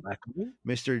we sell that coming?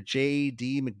 Mr.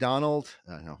 J.D. McDonald,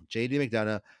 no, J.D.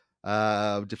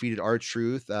 McDonough defeated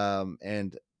R-Truth.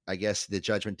 And I guess the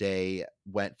Judgment Day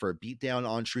went for a beatdown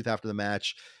on Truth after the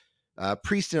match.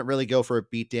 Priest didn't really go for a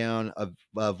beatdown,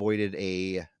 avoided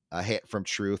a hit from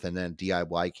Truth, and then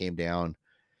DIY came down.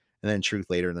 And then Truth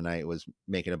later in the night was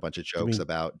making a bunch of jokes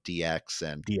about DX,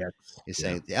 and DX. he's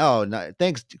saying, "Oh, no,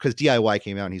 thanks," because DIY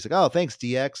came out and he's like, "Oh, thanks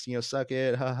DX, suck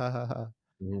it, ha ha ha ha."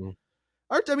 Mhm.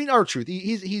 R-Truth,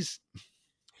 he's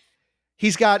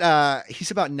got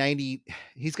he's about 90,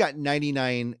 he's got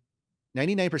 99%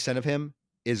 of him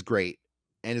is great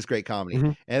and is great comedy.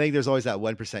 Mhm. And I think there's always that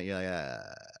 1% you're like,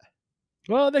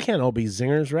 Well, they can't all be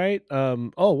zingers, right?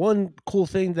 One cool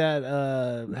thing that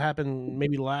happened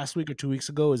maybe last week or 2 weeks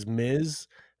ago is Miz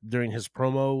during his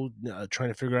promo trying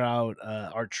to figure out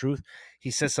R-Truth.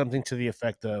 He says something to the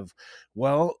effect of,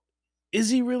 "Well, is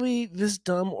he really this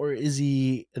dumb or is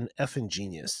he an effing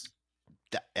genius?"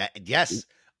 yes,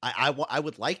 I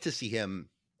would like to see him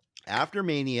after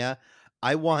Mania.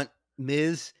 I want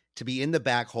Miz to be in the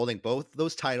back holding both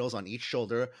those titles on each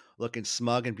shoulder, looking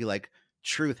smug and be like,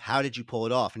 "Truth, how did you pull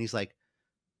it off?" And he's like,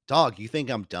 "Dog, you think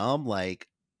I'm dumb? Like,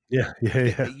 Yeah.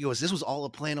 he goes, this was all a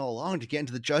plan all along to get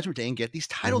into the Judgment Day and get these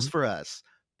titles Mhm. for us."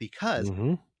 Because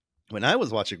Mhm. when I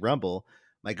was watching Rumble,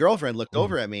 my girlfriend looked Mhm.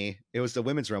 over at me. It was the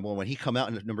women's Rumble. And when he come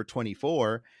out in number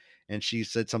 24, and she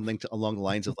said something along the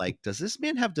lines of like, "Does this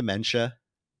man have dementia?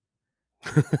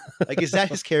 Like, is that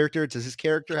his character? Does his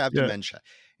character have Yeah. dementia?"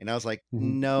 And I was like,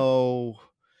 Mhm. "No,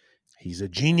 He's a no,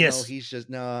 genius. he's just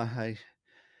no."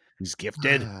 He's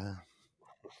gifted.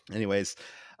 Anyways,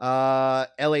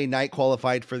 LA Knight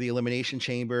qualified for the Elimination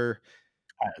Chamber.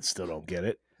 I still don't get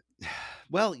it.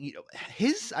 Well,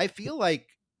 I feel like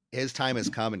his time has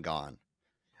come and gone.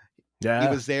 He Yeah.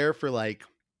 was there for like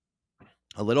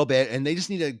a little bit, and they just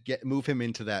need to move him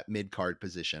into that mid card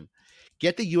position.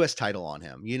 Get the U.S. title on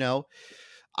him.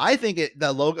 I think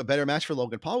a better match for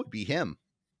Logan Paul would be him.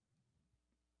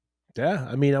 Yeah.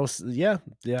 I mean, yeah.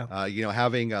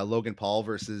 Having Logan Paul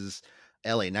versus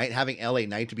LA Knight, having LA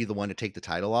Knight to be the one to take the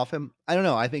title off him. I don't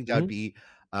know. I think that would Mhm. be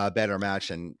a better match,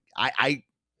 and I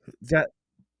That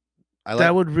like.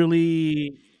 that would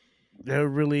really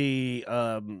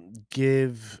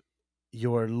give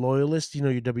your loyalist,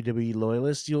 your WWE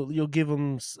loyalist, you'll give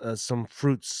them some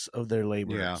fruits of their Yeah.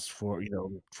 labors for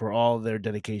all their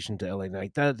dedication to LA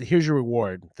Knight. Here's your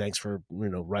reward. Thanks for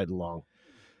right along.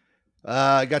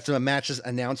 I got some matches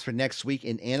announced for next week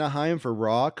in Anaheim for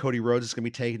Raw. Cody Rhodes is going to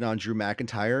be taking on Drew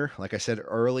McIntyre. Like I said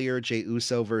earlier, Jey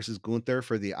Uso versus Gunther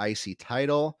for the IC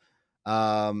title.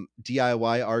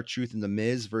 DIY R-Truth and The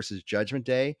Miz versus Judgment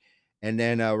Day. And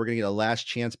then we're going to get a last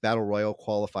chance battle royal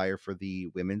qualifier for the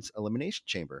women's elimination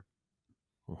chamber.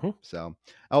 So,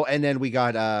 and then we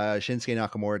got Shinsuke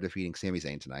Nakamura defeating Sami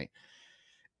Zayn tonight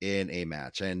in a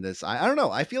match. And this, I don't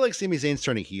know. I feel like Sami Zayn's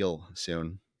turning heel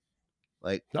soon.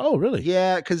 Like, Oh, really?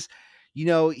 yeah, because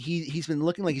he's been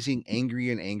looking like he's getting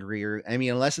angrier and angrier. I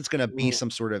mean, unless it's gonna be some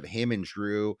sort of him and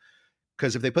Drew,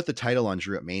 because if they put the title on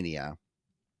Drew at Mania,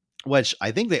 which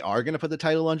I think they are gonna put the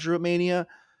title on Drew at Mania,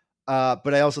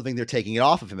 but I also think they're taking it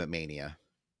off of him at Mania.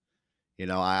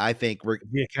 I think we're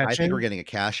getting a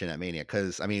cash in at Mania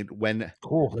because I mean,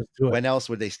 Cool, let's do it. when else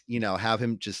would they have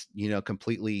him just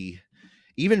completely,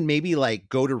 even maybe like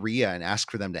go to Rhea and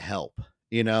ask for them to help,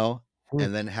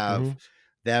 and then have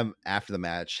them after the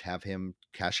match have him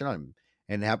cash in on him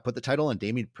and have put the title on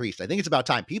Damian Priest. I think it's about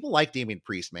time. People like Damian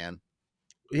Priest, man.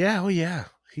 Yeah, oh yeah.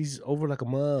 He's over like a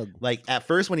mug. Like at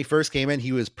first, when he first came in,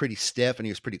 he was pretty stiff and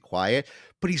he was pretty quiet,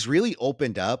 but he's really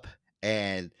opened up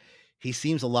and he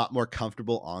seems a lot more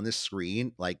comfortable on the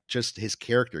screen. Like just his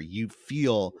character, you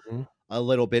feel a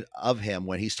little bit of him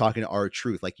when he's talking to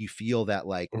R-Truth. Like you feel that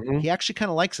like he actually kind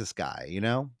of likes this guy,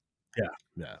 Yeah,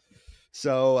 yeah.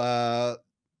 So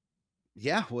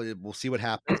yeah, we'll see what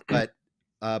happens. But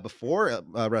before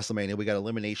WrestleMania, we got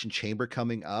Elimination Chamber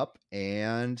coming up,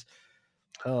 and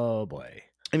oh boy,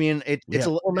 I mean it's a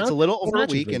little over a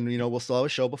week, and we'll still have a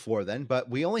show before then. But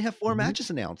we only have 4 matches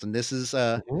announced, and this is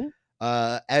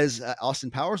as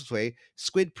Austin Powers' way,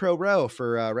 Squid Pro Row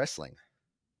for wrestling.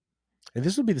 And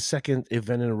this will be the second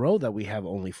event in a row that we have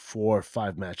only 4 or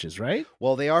 5 matches, right?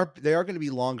 Well, they are going to be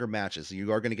longer matches.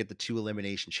 You are going to get the 2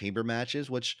 Elimination Chamber matches,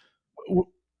 which.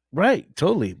 Right,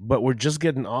 totally. But we're just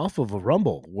getting off of a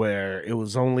Rumble where it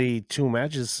was only 2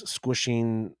 matches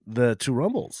squishing the 2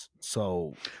 Rumbles.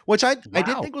 So, which I did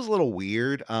think was a little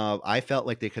weird. I felt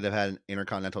like they could have had an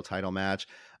Intercontinental title match.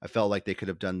 I felt like they could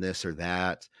have done this or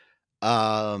that.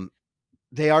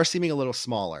 They are seeming a little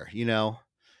smaller, Yeah.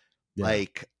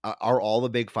 Like, are all the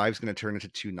big 5s going to turn into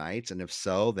 2 nights? And if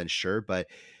so, then sure. But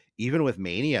even with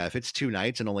Mania, if it's 2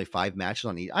 nights and only 5 matches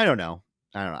on each, I don't know.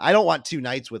 I don't want 2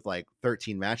 nights with like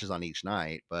 13 matches on each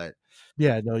night, but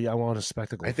yeah, I want a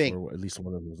spectacle I think, for at least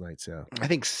one of those nights. Yeah, I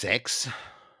think 6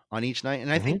 on each night, and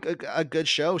I think a good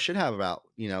show should have about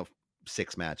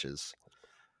 6 matches.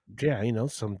 Yeah,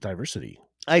 some diversity.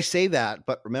 I say that,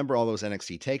 but remember all those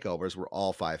NXT takeovers were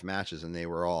all 5 matches, and they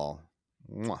were all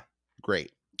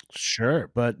great.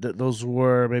 Sure, but those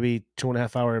were maybe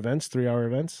 2.5 hour events, 3 hour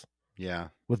events. Yeah,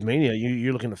 with Mania,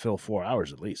 you're looking to fill 4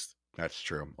 hours at least. That's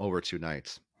true. Over 2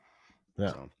 nights.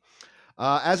 Yeah. So,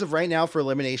 as of right now for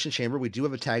Elimination Chamber, we do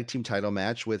have a tag team title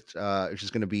match with which is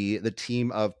going to be the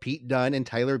team of Pete Dunne and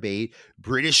Tyler Bate,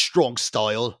 British Strong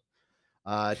Style,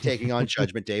 taking on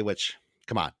Judgment Day. Which,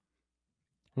 come on,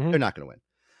 they're not going to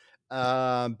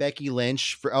win. Becky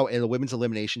Lynch in the Women's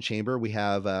Elimination Chamber, we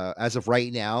have as of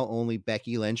right now only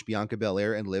Becky Lynch, Bianca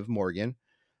Belair, and Liv Morgan,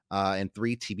 and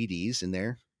 3 TBDs in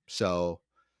there. So.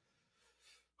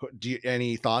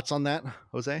 Any thoughts on that,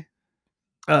 Jose?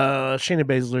 Shayna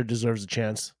Baszler deserves a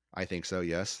chance. I think so,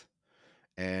 yes.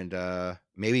 And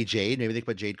maybe Jade. Maybe they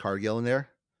put Jade Cargill in there.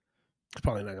 It's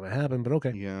probably not going to happen, but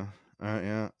okay. Yeah,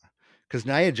 yeah. Because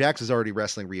Nia Jax is already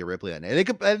wrestling Rhea Ripley, and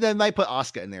they might put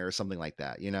Asuka in there or something like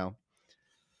that. Yeah.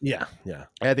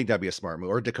 I think that'd be a smart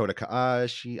move. Or Dakota. I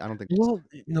don't think. Well,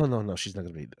 no, she's not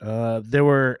going to be. There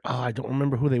were. I don't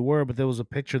remember who they were, but there was a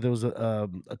picture. There was a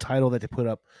title that they put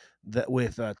up that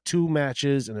with 2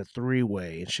 matches and a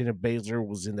 3-way, and Shayna Baszler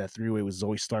was in that 3-way with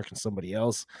Zoe Stark and somebody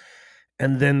else.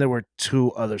 And then there were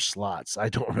 2 other slots. I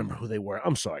don't remember who they were.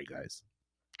 I'm sorry, guys.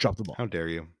 Drop the ball. How dare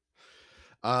you?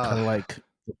 Kind of like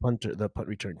the punt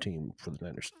return team for the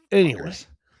Niners.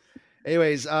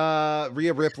 Anyways,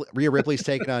 Rhea Ripley's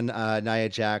taking on Nia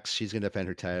Jax. She's going to defend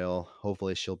her title.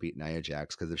 Hopefully she'll beat Nia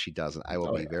Jax, because if she doesn't, I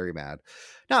will be very mad.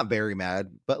 Not very mad,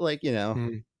 but like, be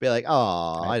like,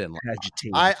 oh, I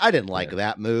didn't like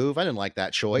that move. I didn't like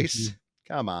that choice.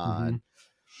 Come on.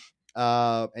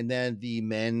 And then the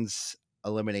men's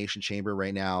Elimination Chamber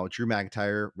right now, Drew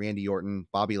McIntyre, Randy Orton,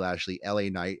 Bobby Lashley, LA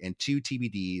Knight, and 2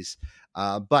 TBDs.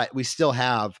 But we still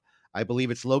have, I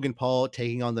believe it's Logan Paul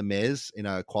taking on The Miz in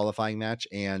a qualifying match,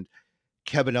 and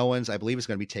Kevin Owens, I believe, is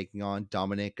going to be taking on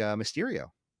Dominic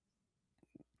Mysterio.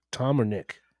 Tom or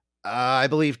Nick? I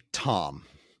believe Tom.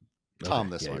 Tom,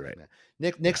 this one. Right.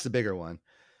 Nick's the bigger one.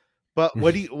 But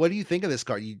what do you think of this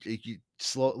card? You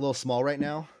a little small right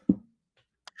now?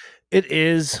 It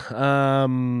is. I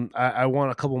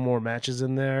want a couple more matches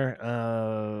in there.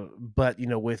 But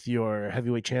with your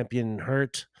heavyweight champion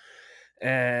hurt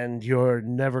and your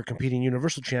never competing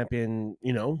universal champion,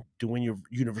 doing your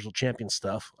universal champion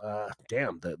stuff.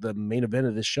 Damn, the main event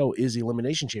of this show is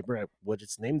Elimination Chamber, what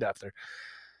it's named after.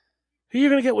 You're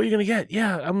gonna get what you're gonna get.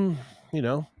 Yeah,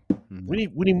 No. we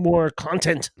need more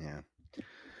content. Yeah.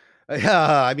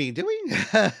 Yeah, I mean, do we?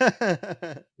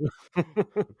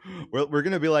 We're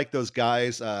gonna be like those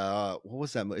guys. What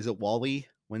was that? Is it Wally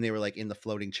when they were like in the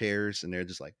floating chairs and they're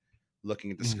just like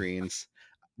looking at the Mm, screens?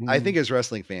 I think mm, as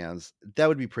wrestling fans, that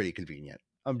would be pretty convenient.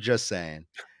 I'm just saying,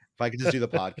 if I could just do the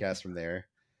podcast from there.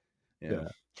 Yeah, yeah,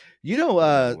 you know,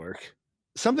 that would work.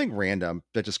 something random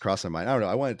that just crossed my mind. I don't know.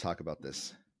 I want to talk about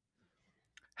this.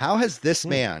 How has this Hmm.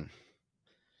 man?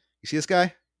 You see this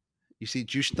guy? You see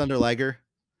Jushin Thunder Liger? How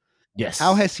Yes.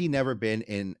 has he never been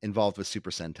involved with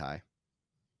Super Sentai?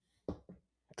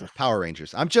 Power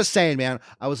Rangers. I'm just saying, man.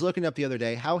 I was looking up the other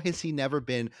day. How has he never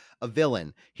been a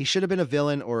villain? He should have been a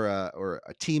villain or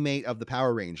a teammate of the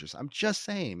Power Rangers. I'm just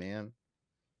saying, man.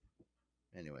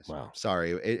 Anyways, Wow.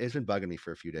 sorry. It's been bugging me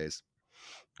for a few days.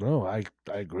 No, I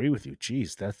agree with you.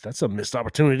 Jeez, that's a missed It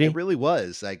opportunity. really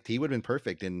was. Like he would have been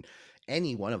perfect in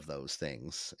any one of those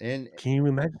things. And Can you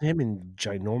imagine him in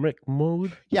ginormic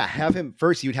mode? yeah, have him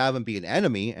first. You'd have him be an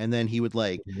enemy, and then he would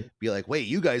like Mhm. be like, "Wait,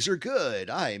 you guys are good.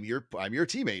 I'm your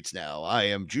teammates now. I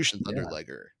am Jushin Thunder Yeah,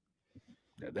 Liger."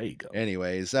 there you go.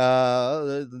 Anyways,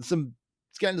 some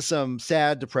let's get into some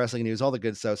sad, depressing news. All the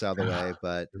good stuff's out of the way,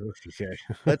 but Okay.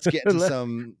 let's get into Let,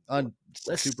 some super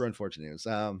let's unfortunate news.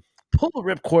 pull the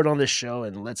ripcord on this show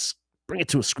and let's bring it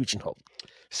to a screeching halt.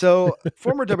 So,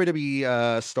 former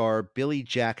WWE star Billy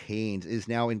Jack Haynes is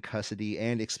now in custody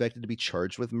and expected to be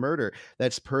charged with murder.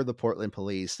 That's per the Portland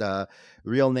police.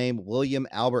 Real name William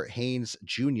Albert Haynes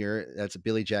Jr., that's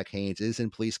Billy Jack Haynes, is in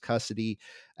police custody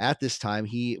at this time.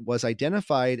 He was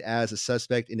identified as a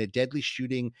suspect in a deadly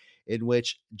shooting in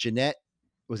which Jeanette,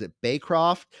 was it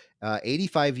Baycroft,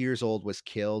 85 years old, was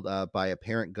killed by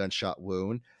apparent gunshot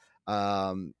wound.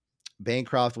 Um,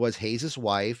 Bancroft was Hayes'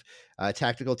 wife.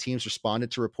 Tactical teams responded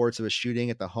to reports of a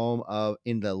shooting at the home of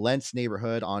in the Lentz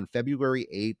neighborhood on February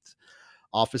 8th.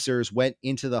 Officers went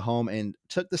into the home and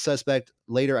took the suspect,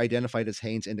 later identified as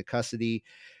Haynes, into custody.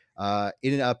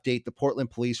 In an update, the Portland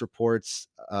police reports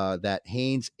that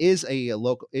Haynes is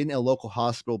in a local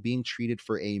hospital being treated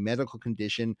for a medical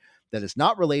condition that is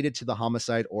not related to the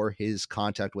homicide or his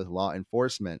contact with law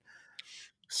enforcement.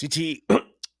 CT.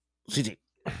 CT.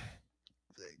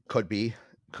 Could be,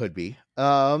 could be.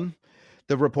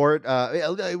 The report,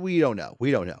 we don't know.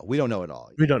 We don't know. We don't know at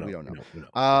all. We don't We know. don't know. We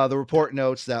know. The report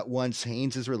notes that once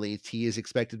Haynes is released, he is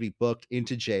expected to be booked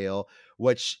into jail.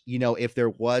 Which, if there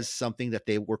was something that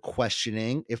they were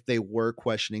questioning, if they were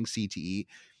questioning CTE,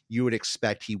 you would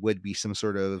expect he would be some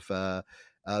sort of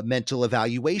mental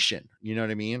evaluation. You know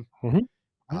what I mean?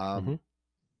 Mm-hmm. Um, Mm-hmm.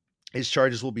 his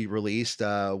charges will be released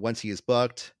once he is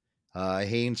booked.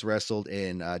 Haynes wrestled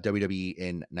in WWE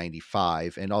in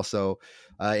 '95, and also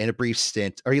in a brief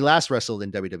stint, or he last wrestled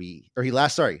in WWE, or he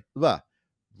last, sorry,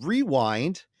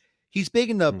 rewind. He's big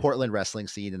in the Mm. Portland wrestling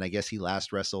scene, and I guess he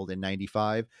last wrestled in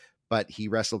 '95, but he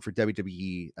wrestled for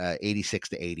WWE '86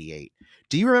 to '88.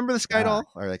 Do you remember this guy at Ah, all?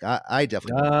 Or like, I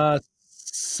definitely don't.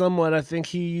 somewhat. I think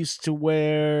he used to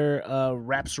wear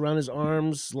wraps around his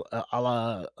arms, a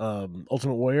la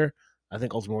Ultimate Warrior. I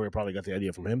think Ultimate Warrior probably got the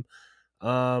idea from him.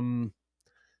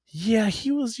 Yeah,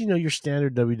 he was, your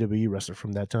standard WWE wrestler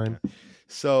from that time.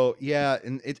 So yeah,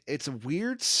 and it's a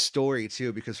weird story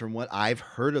too, because from what I've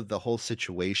heard of the whole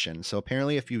situation, so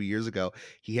apparently a few years ago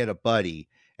he had a buddy,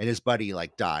 and his buddy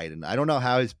like died, and I don't know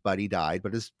how his buddy died,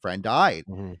 but his friend died,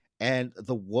 Mm-hmm. and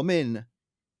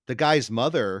the guy's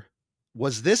mother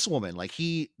was this woman. Like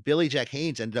Billy Jack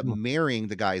Haynes ended up marrying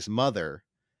the guy's mother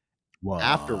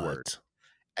afterward, What?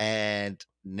 and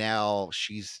now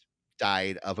she's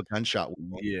died of a gunshot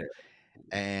wound, Yeah.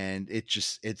 and it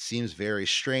seems very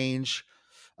strange.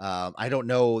 I don't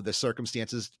know the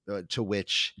circumstances to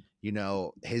which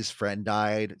his friend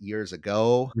died years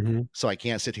ago, Mhm, so I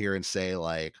can't sit here and say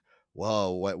like,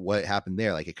 "Whoa, what happened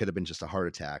there?" Like it could have been just a heart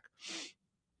attack,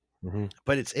 mhm.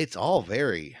 but it's all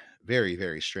very, very,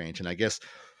 very strange. And I guess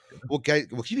we'll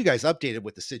keep you guys updated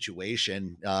with the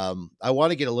situation. I want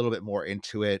to get a little bit more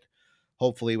into it.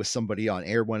 Hopefully, with somebody on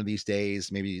air one of these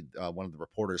days, maybe one of the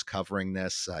reporters covering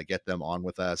this, get them on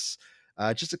with us,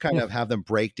 just to kind Mm, of have them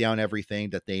break down everything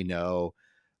that they know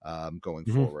going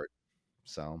mhm. forward.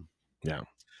 So, Yeah.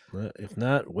 If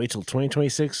not, wait till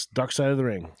 2026, Dark Side of the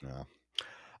Ring.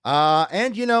 uh,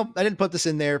 and I didn't put this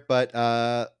in there, but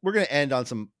we're gonna end on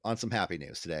some happy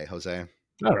news today, Jose.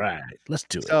 All right, let's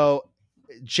do it. So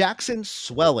Jackson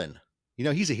Swellen,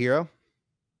 he's a hero.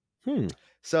 Hmm.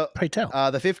 So Pray tell.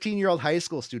 the 15-year-old high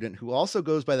school student who also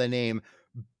goes by the name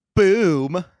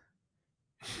Boom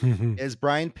is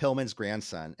Brian Pillman's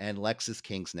grandson and Lexis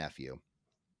King's nephew.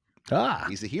 Ah.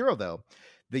 He's a hero, though.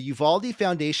 The Uvalde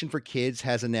Foundation for Kids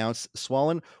has announced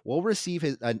Swollen will receive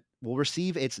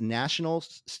its National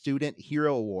Student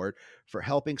Hero Award for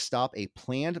helping stop a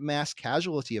planned mass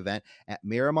casualty event at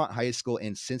Marymount High School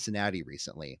in Cincinnati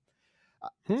recently.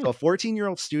 Hmm. So, a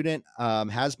 14-year-old student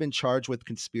has been charged with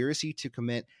conspiracy to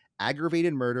commit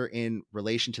aggravated murder in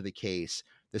relation to the case.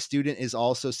 The student is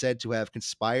also said to have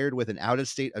conspired with an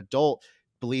out-of-state adult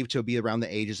believed to be around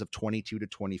the ages of 22 to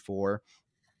 24.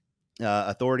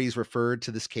 Authorities referred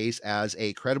to this case as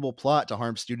a credible plot to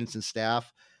harm students and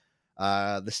staff.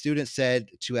 The student said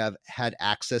to have had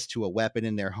access to a weapon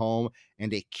in their home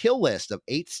and a kill list of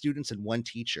 8 students and 1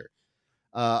 teacher.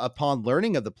 Upon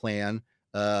learning of the plan,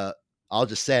 I'll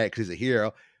just say it because he's a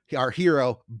hero. Our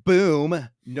hero, Boom,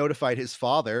 notified his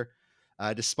father.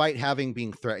 Despite having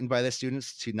been threatened by the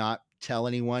students to not tell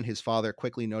anyone, his father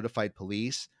quickly notified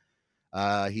police.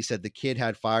 He said the kid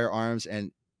had firearms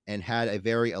and had a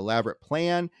very elaborate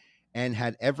plan and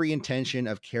had every intention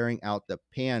of carrying out the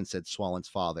plan, said Swollen's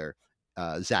father,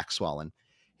 Zach Swollen.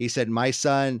 He said, my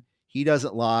son, he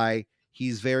doesn't lie.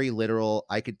 He's very literal.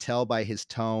 I could tell by his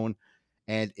tone.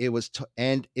 And it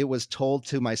was told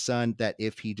to my son that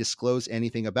if he disclosed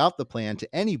anything about the plan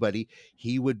to anybody,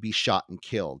 he would be shot and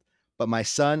killed. But my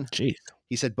son, Jeez.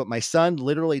 he said, but my son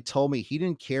literally told me he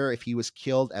didn't care if he was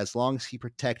killed as long as he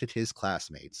protected his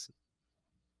classmates.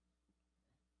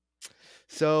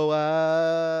 So,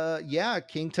 yeah,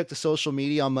 King took to social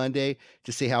media on Monday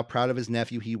to say how proud of his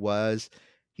nephew he was.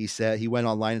 He said he went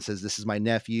online and says, this is my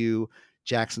nephew,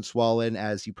 Jackson Swollen.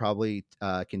 As you probably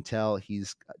can tell,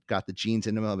 he's got the genes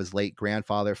in him of his late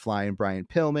grandfather, Flying Brian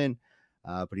Pillman.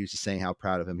 But he was just saying how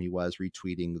proud of him he was,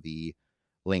 retweeting the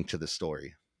link to the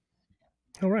story.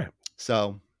 All right.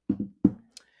 So,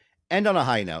 end on a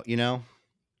high note,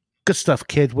 Good stuff,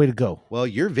 kid. Way to go. Well,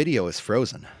 your video is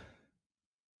frozen.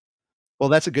 Well,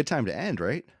 that's a good time to end,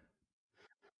 right?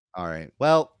 All right.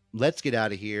 Well, let's get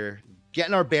out of here.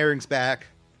 Getting our bearings back.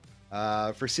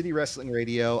 For City Wrestling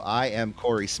Radio, I am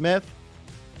Corey Smith.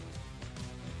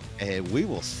 And we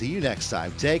will see you next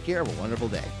time. Take care. Have a wonderful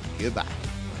day. Goodbye.